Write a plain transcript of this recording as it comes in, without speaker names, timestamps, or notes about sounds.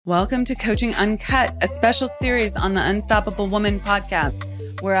Welcome to Coaching Uncut, a special series on the Unstoppable Woman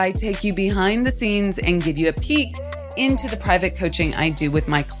podcast, where I take you behind the scenes and give you a peek into the private coaching I do with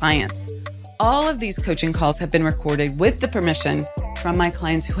my clients. All of these coaching calls have been recorded with the permission from my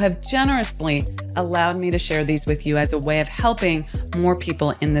clients who have generously allowed me to share these with you as a way of helping more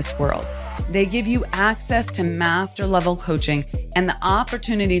people in this world. They give you access to master level coaching and the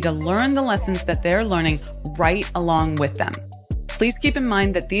opportunity to learn the lessons that they're learning right along with them. Please keep in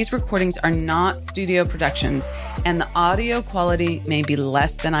mind that these recordings are not studio productions and the audio quality may be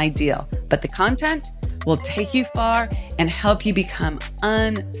less than ideal, but the content will take you far and help you become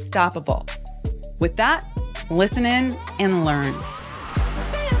unstoppable. With that, listen in and learn.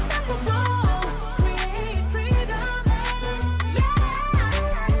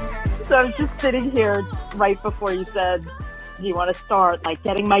 So I was just sitting here right before you said, do you want to start like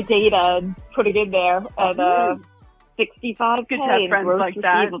getting my data and putting in there at 65K good to have friends like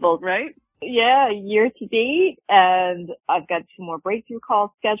receivables. That, right? Yeah, year to date, and I've got 2 more breakthrough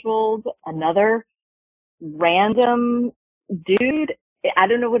calls scheduled. Another random dude. I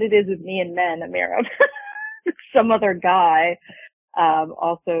don't know what it is with me and men, Amira. Some other guy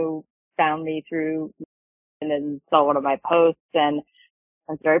also found me through and then saw one of my posts, and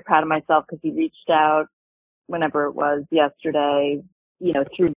I was very proud of myself because he reached out whenever it was yesterday,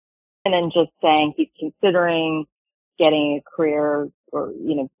 through and then just saying he's considering getting a career or,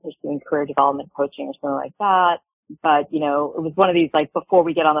 pursuing career development coaching or something like that. But, it was one of these, like, before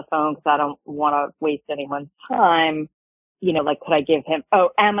we get on the phone, because I don't want to waste anyone's time, could I give him,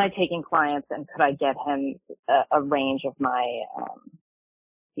 am I taking clients and could I get him a range of my,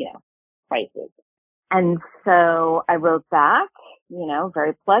 prices? And so I wrote back,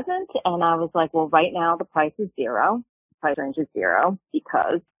 very pleasant. And I was like, well, right now the price is 0. The price range is 0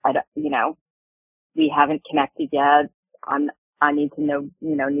 because we haven't connected yet. I need to know,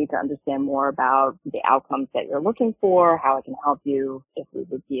 need to understand more about the outcomes that you're looking for, how I can help you, if we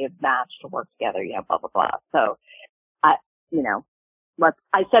would be a match to work together, blah, blah, blah. So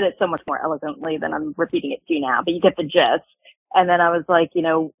I said it so much more elegantly than I'm repeating it to you now, but you get the gist. And then I was like,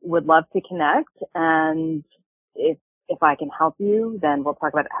 would love to connect. And if I can help you, then we'll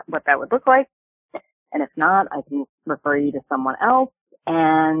talk about what that would look like. And if not, I can refer you to someone else.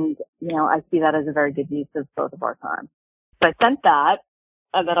 And, I see that as a very good use of both of our time. So I sent that,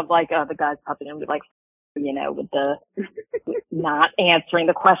 and then I'm like, oh, the guy's probably going to be like, with the not answering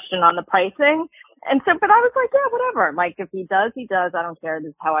the question on the pricing. And so, but I was like, yeah, whatever. Like, if he does, he does. I don't care. This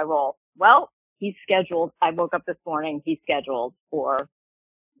is how I roll. Well, he's scheduled. I woke up this morning. He's scheduled for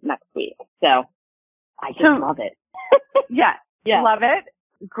next week. So I just love it. Yeah. Love it.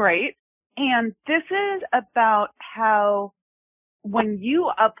 Great. And this is about how when you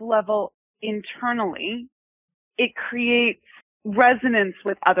up level internally, it creates resonance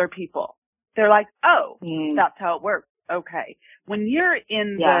with other people. They're like, oh, that's how it works. Okay. When you're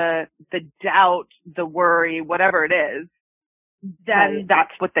in the doubt, the worry, whatever it is, then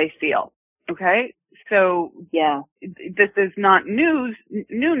that's what they feel. Okay. So this is not new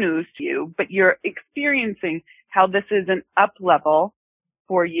news to you, but you're experiencing how this is an up level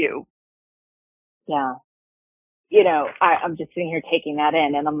for you. Yeah. I'm just sitting here taking that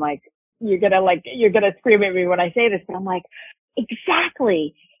in, and I'm like, you're gonna scream at me when I say this, but I'm like,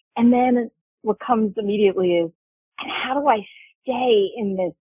 exactly. And then what comes immediately is, and how do I stay in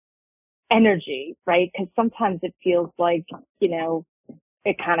this energy, right? Because sometimes it feels like,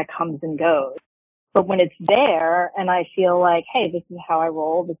 it kind of comes and goes. But when it's there and I feel like, hey, this is how I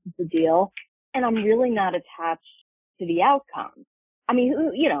roll, this is the deal, and I'm really not attached to the outcome. I mean,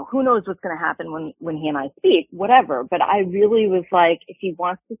 who knows what's going to happen when he and I speak, whatever. But I really was like, if he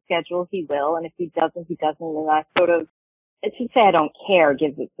wants to schedule, he will. And if he doesn't, he doesn't. And I sort of, to say I don't care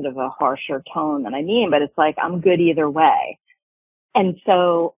gives it sort of a harsher tone than I mean, but it's like, I'm good either way. And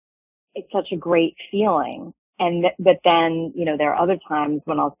so it's such a great feeling. But then, there are other times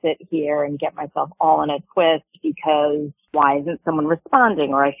when I'll sit here and get myself all in a twist because why isn't someone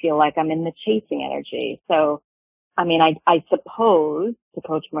responding? Or I feel like I'm in the chasing energy. So, I mean, I suppose to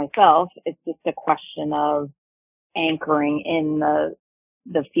coach myself, it's just a question of anchoring in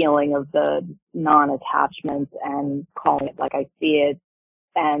the feeling of the non-attachment and calling it like I see it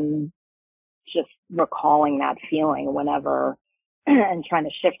and just recalling that feeling whenever and trying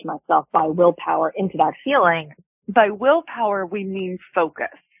to shift myself by willpower into that feeling. By willpower, we mean focus.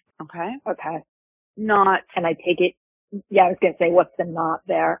 Okay? Okay. Not. And I take it. Yeah, I was going to say, what's the not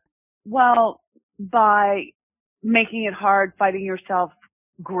there? Well, by making it hard, fighting yourself,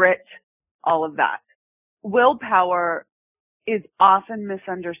 grit, all of that. Willpower is often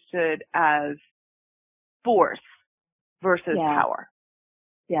misunderstood as force versus power.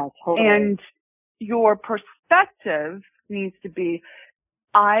 Yeah, totally. And your perspective needs to be,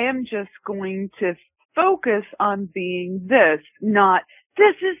 I am just going to focus on being this, not,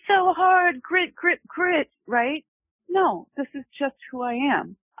 this is so hard, grit, grit, grit, right? No, this is just who I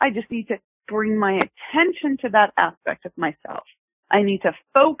am. I just need to bring my attention to that aspect of myself. I need to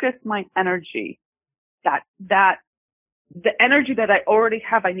focus my energy. The energy that I already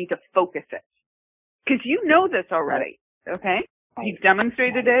have, I need to focus it. Because you know this already, okay? You've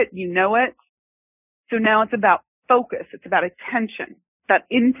demonstrated it, you know it. So now it's about focus. It's about attention, that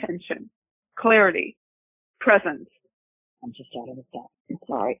intention, clarity, presence. I'm just out of the step. I'm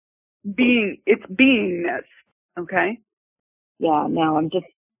sorry. It's beingness, okay? Yeah, no,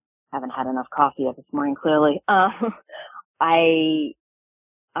 haven't had enough coffee yet this morning, clearly. I'm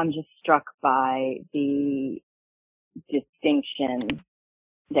just struck by the distinction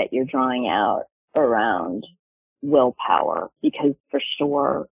that you're drawing out around willpower, because for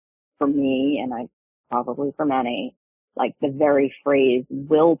sure, for me, and I probably for many, like the very phrase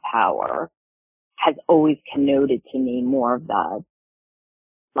willpower has always connoted to me more of that,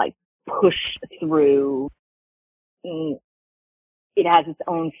 like push through. It has its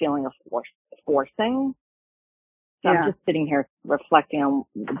own feeling of forcing. So I'm just sitting here reflecting on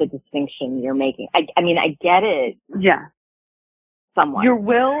the distinction you're making. I mean, I get it. Yeah. Somewhat. Your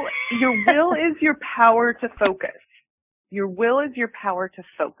will is your power to focus. Your will is your power to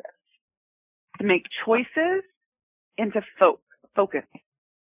focus, to make choices and to focus.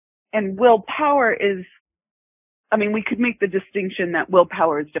 And willpower is, I mean, we could make the distinction that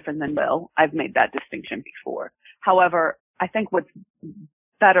willpower is different than will. I've made that distinction before. However, I think what's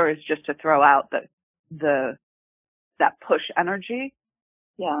better is just to throw out that push energy.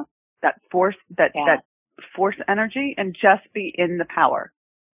 Yeah. That force energy, and just be in the power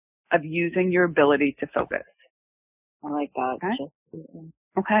of using your ability to focus. I like that.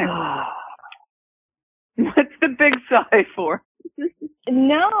 Okay. What's the big sigh for?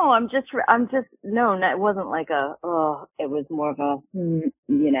 No, no, it wasn't like it was more of a,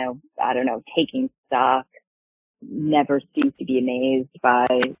 I don't know, taking stock, never cease to be amazed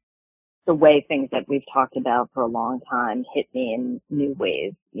by the way things that we've talked about for a long time hit me in new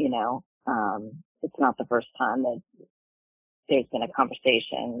ways, it's not the first time that there's been a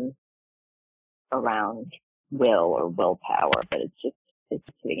conversation around will or willpower, but it's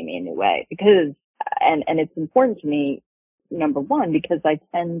hitting me in a new way because, and it's important to me, number one, because I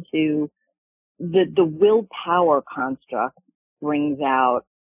tend to, the willpower construct brings out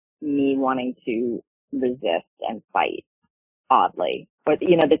me wanting to resist and fight, oddly. But,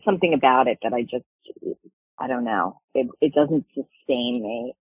 there's something about it that I don't know. It doesn't sustain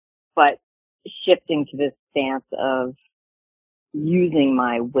me. But shifting to this stance of using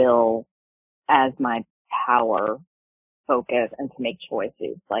my will as my power focus and to make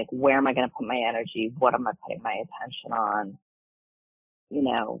choices, like where am I going to put my energy? What am I putting my attention on?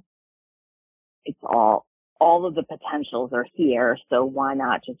 It's all of the potentials are here. So why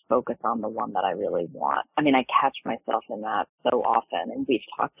not just focus on the one that I really want? I mean, I catch myself in that so often, and we've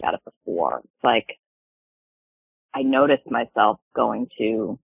talked about it before. It's like I noticed myself going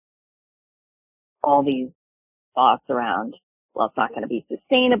to all these thoughts around, well, it's not going to be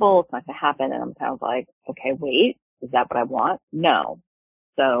sustainable. It's not going to happen. And I'm kind of like, okay, wait, is that what I want? No.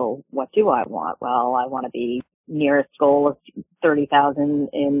 So what do I want? Well, I want to be nearest goal of 30,000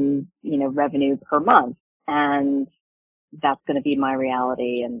 in, revenue per month. And that's going to be my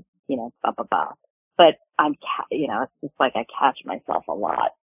reality and, blah, blah, blah. But it's just like I catch myself a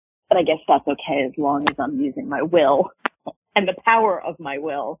lot. But I guess that's okay as long as I'm using my will and the power of my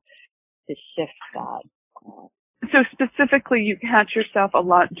will to shift that. So specifically, you catch yourself a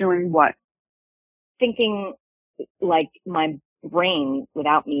lot doing what? Thinking like my brain,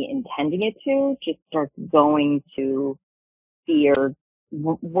 without me intending it to, just starts going to fear,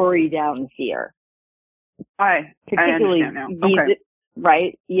 worried out in fear. I understand now. Okay.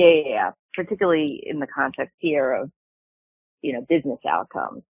 Right? Yeah. Particularly in the context here of, business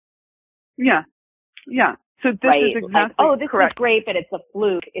outcomes. Yeah. So this is exactly like, oh, this correct. is great, but it's a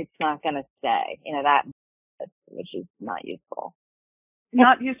fluke. It's not going to stay. That, which is not useful.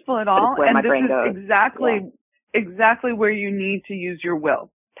 Not useful at all. Where and my this brain is goes. exactly where you need to use your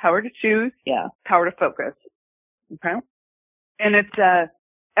will. Power to choose. Yeah. Power to focus. Okay. And it's,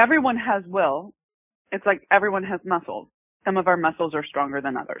 everyone has will. It's like everyone has muscles. Some of our muscles are stronger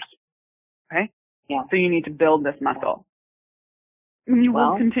than others. Okay. Yeah. So you need to build this muscle. And you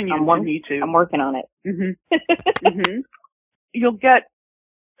will continue to need to. I'm working on it. Mm-hmm. Mm-hmm. You'll get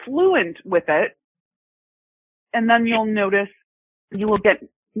fluent with it, and then you'll notice you will get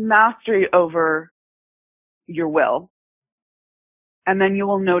mastery over your will. And then you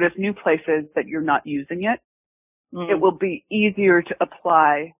will notice new places that you're not using it. It will be easier to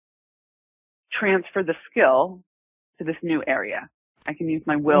transfer the skill to this new area. I can use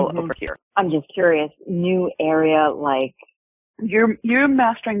my will over here. I'm just curious, new area, like you're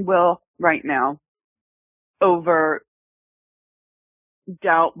mastering will right now over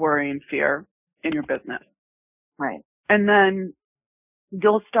doubt, worry, and fear in your business. Right. And then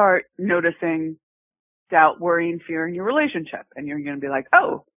you'll start noticing doubt, worry, and fear in your relationship. And you're going to be like,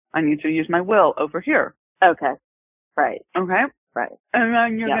 oh, I need to use my will over here. Okay. Right. Okay. Right. And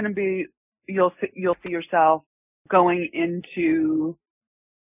then you're going to be, you'll see yourself going into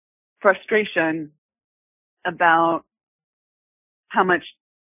frustration about how much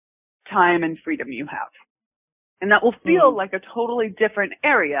time and freedom you have. And that will feel like a totally different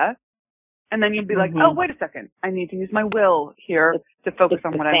area. And then you'll be like, oh, wait a second. I need to use my will here to focus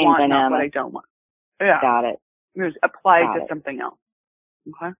on what I want, not what I don't want. Yeah. Got it. Just apply it to something else.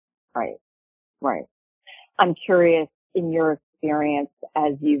 Okay. Right. Right. I'm curious, in your experience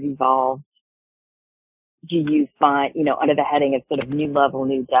as you've evolved, do you find, under the heading of sort of new level,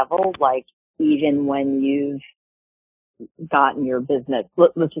 new devil, like even when you've gotten your business,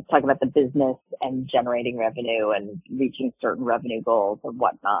 let's just talk about the business and generating revenue and reaching certain revenue goals and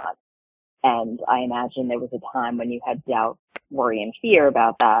whatnot. And I imagine there was a time when you had doubt, worry, and fear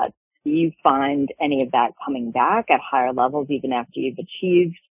about that. Do you find any of that coming back at higher levels even after you've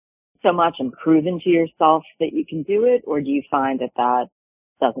achieved so much and proven to yourself that you can do it? Or do you find that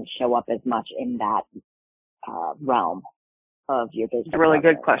doesn't show up as much in that realm of your business? A really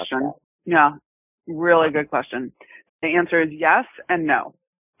good question. Yeah, really good question. The answer is yes and no,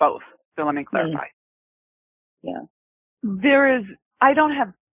 both. So let me clarify. Yeah. I don't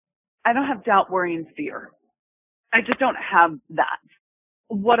have doubt, worry, and fear. I just don't have that.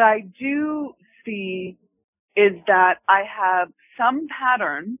 What I do see is that I have some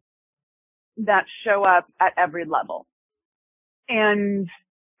patterns that show up at every level. And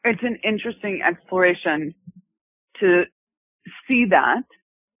it's an interesting exploration to see that.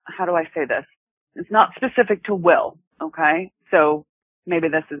 How do I say this? It's not specific to will, okay? So maybe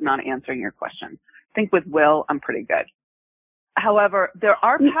this is not answering your question. I think with will, I'm pretty good. However, there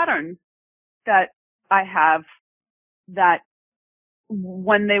are patterns that I have that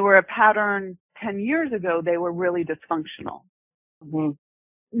when they were a pattern 10 years ago, they were really dysfunctional.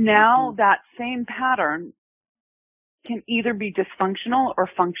 Now that same pattern can either be dysfunctional or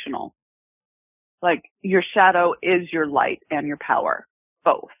functional. Like your shadow is your light and your power,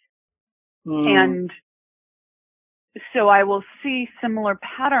 both. And so I will see similar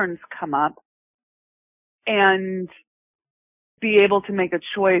patterns come up and be able to make a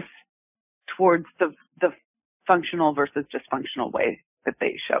choice towards the functional versus dysfunctional way that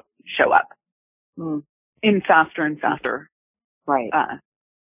they show up in faster and faster,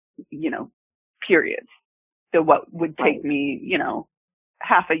 periods. So what would take me,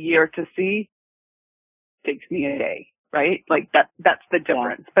 half a year to see takes me a day, right? Like that's the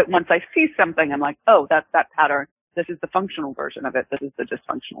difference. But once I see something, I'm like, oh, that's that pattern. This is the functional version of it. This is the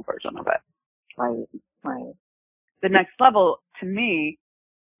dysfunctional version of it. Right. The next level to me,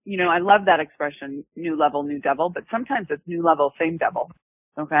 I love that expression, new level, new devil, but sometimes it's new level, same devil.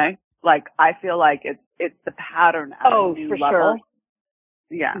 Okay. Like I feel like it's the pattern of new level. Sure.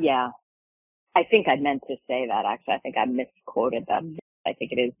 Yeah. Yeah. I think I meant to say that actually. I think I misquoted that. I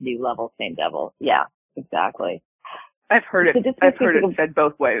think it is new level, same devil. Yeah, exactly. I've heard it said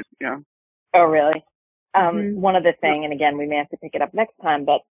both ways, Oh, really? One other thing, and again, we may have to pick it up next time,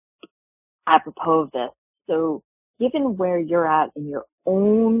 but apropos of this. So given where you're at in your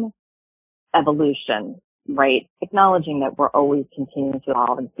own evolution, right? Acknowledging that we're always continuing to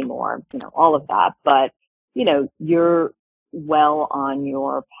evolve and see more, all of that, but, you're well on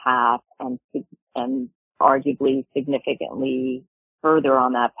your path and arguably significantly further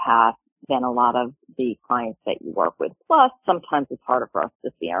on that path than a lot of the clients that you work with. Plus, sometimes it's harder for us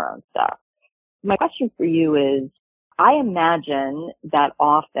to see our own stuff. My question for you is, I imagine that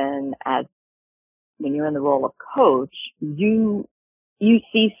often when you're in the role of coach, you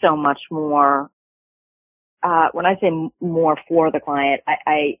see so much more. When I say more for the client,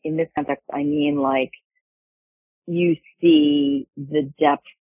 I in this context, I mean like you see the depth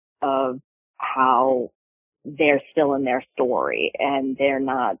of how they're still in their story and they're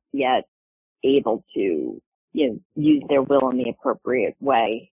not yet able to, use their will in the appropriate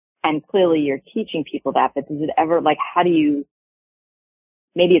way. And clearly you're teaching people that, but does it ever, how do you,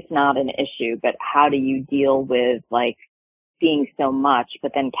 maybe it's not an issue, but how do you deal with seeing so much,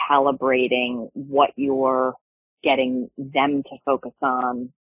 but then calibrating what you're getting them to focus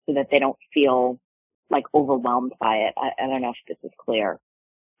on so that they don't feel like overwhelmed by it. I don't know if this is clear,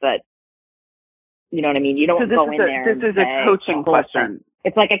 but you know what I mean? You don't go in there. This is a coaching question.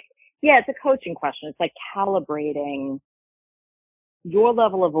 It's like it's a coaching question. It's like calibrating your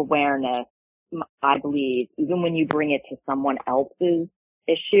level of awareness. I believe even when you bring it to someone else's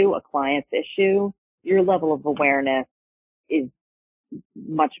issue, a client's issue, your level of awareness is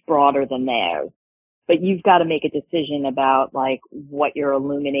much broader than theirs. But you've got to make a decision about like what you're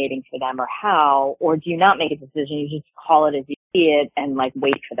illuminating for them or how, or do you not make a decision? You just call it as you see it and like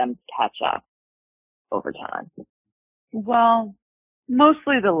wait for them to catch up over time. Well,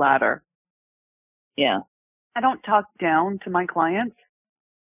 mostly the latter. Yeah. I don't talk down to my clients,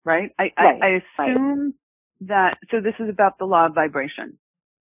 right? I assume that, so this is about the law of vibration.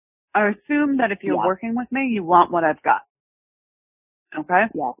 I assume that if you're working with me, you want what I've got. Okay?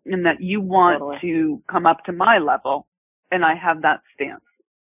 Yeah. And that you want to come up to my level, and I have that stance.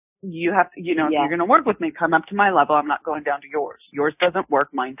 You have to, if you're going to work with me, come up to my level. I'm not going down to yours. Yours doesn't work,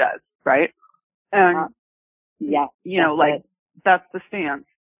 mine does, right? And, that's the stance.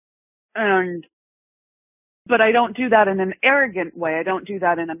 But I don't do that in an arrogant way. I don't do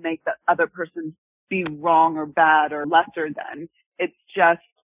that in a make the other person be wrong or bad or lesser than. It's just,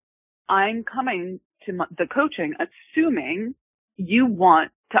 I'm coming to the coaching assuming you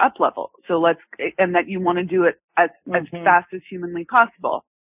want to up level. So and that you want to do it as fast as humanly possible.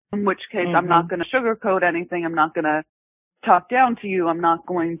 In which case, I'm not going to sugarcoat anything. I'm not going to talk down to you. I'm not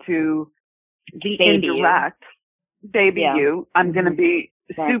going to be indirect, baby you. I'm going to be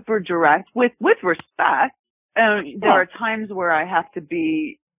super direct with respect. There are times where I have to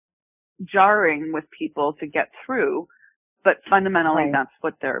be jarring with people to get through, but fundamentally that's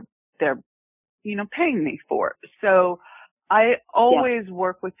what they're paying me for. So I always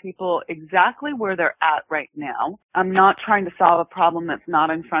work with people exactly where they're at right now. I'm not trying to solve a problem that's not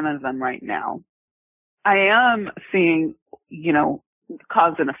in front of them right now. I am seeing,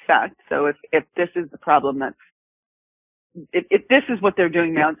 cause and effect. So if this is the problem if this is what they're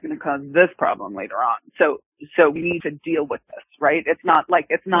doing now, it's going to cause this problem later on. So we need to deal with this, right? It's not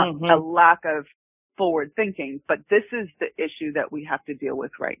a lack of forward thinking, but this is the issue that we have to deal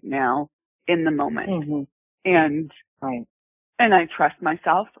with right now in the moment. And I trust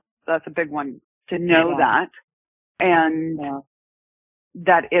myself. That's a big one, to know that. And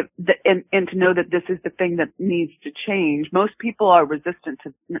that and to know that this is the thing that needs to change. Most people are resistant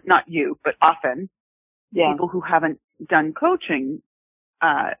to, not you, but often people who haven't done coaching,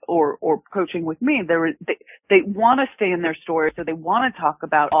 or coaching with me, they want to stay in their story. So they want to talk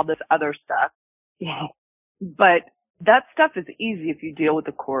about all this other stuff. Yeah. But that stuff is easy if you deal with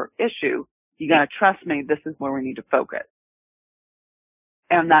the core issue. You got to trust me. This is where we need to focus.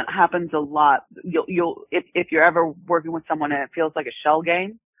 And that happens a lot. If you're ever working with someone and it feels like a shell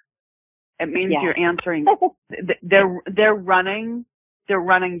game, it means you're answering. They're running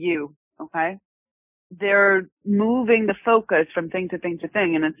you. Okay. They're moving the focus from thing to thing to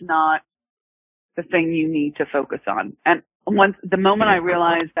thing, and it's not the thing you need to focus on. And the moment I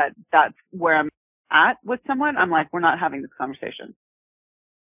realize that that's where I'm at with someone, I'm like, we're not having this conversation.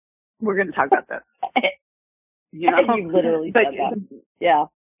 We're going to talk about this. You literally said that. Yeah.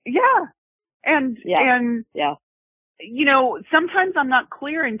 Yeah. And sometimes I'm not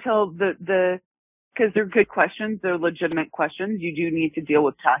clear until because they're good questions, they're legitimate questions. You do need to deal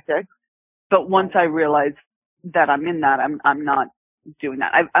with tactics. But once I realize that I'm in that, I'm not doing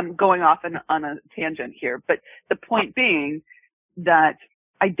that. I'm going off on a tangent here, but the point being that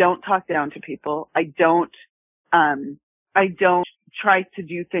I don't talk down to people. I don't try to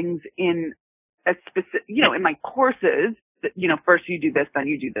do things in a specific, in my courses that, first you do this, then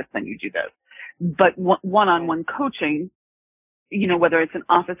you do this, then you do this. But one-on-one coaching, whether it's in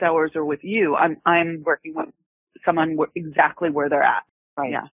office hours or with you, I'm working with someone exactly where they're at.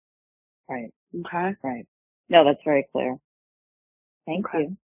 Right. Yeah. Right. Okay. Right. No, that's very clear. Thank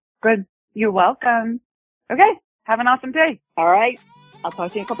you. Good. You're welcome. Okay. Have an awesome day. All right. I'll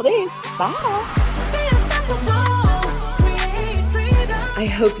talk to you in a couple days. Bye. I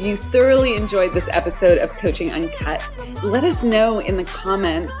hope you thoroughly enjoyed this episode of Coaching Uncut. Let us know in the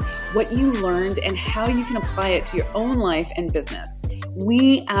comments what you learned and how you can apply it to your own life and business.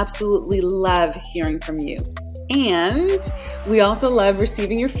 We absolutely love hearing from you. And we also love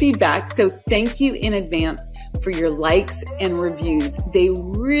receiving your feedback. So thank you in advance for your likes and reviews. They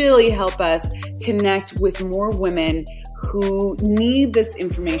really help us connect with more women who need this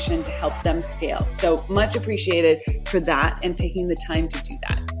information to help them scale. So much appreciated for that and taking the time to do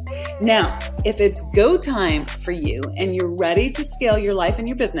that. Now, if it's go time for you and you're ready to scale your life and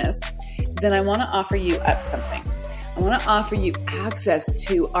your business, then I want to offer you up something. I want to offer you access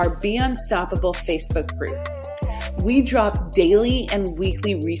to our Be Unstoppable Facebook group. We drop daily and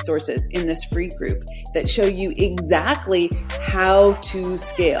weekly resources in this free group that show you exactly how to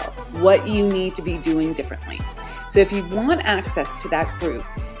scale, what you need to be doing differently. So if you want access to that group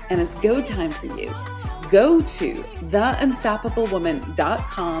and it's go time for you, go to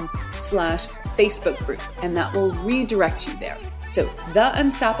theunstoppablewoman.com/Facebook group, and that will redirect you there. So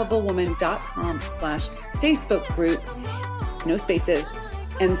theunstoppablewoman.com/Facebook group, no spaces,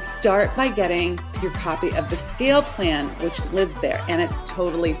 and start by getting your copy of the Scale Plan, which lives there, and it's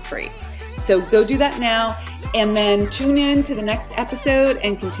totally free. So go do that now, and then tune in to the next episode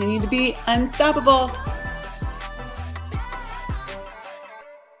and continue to be unstoppable.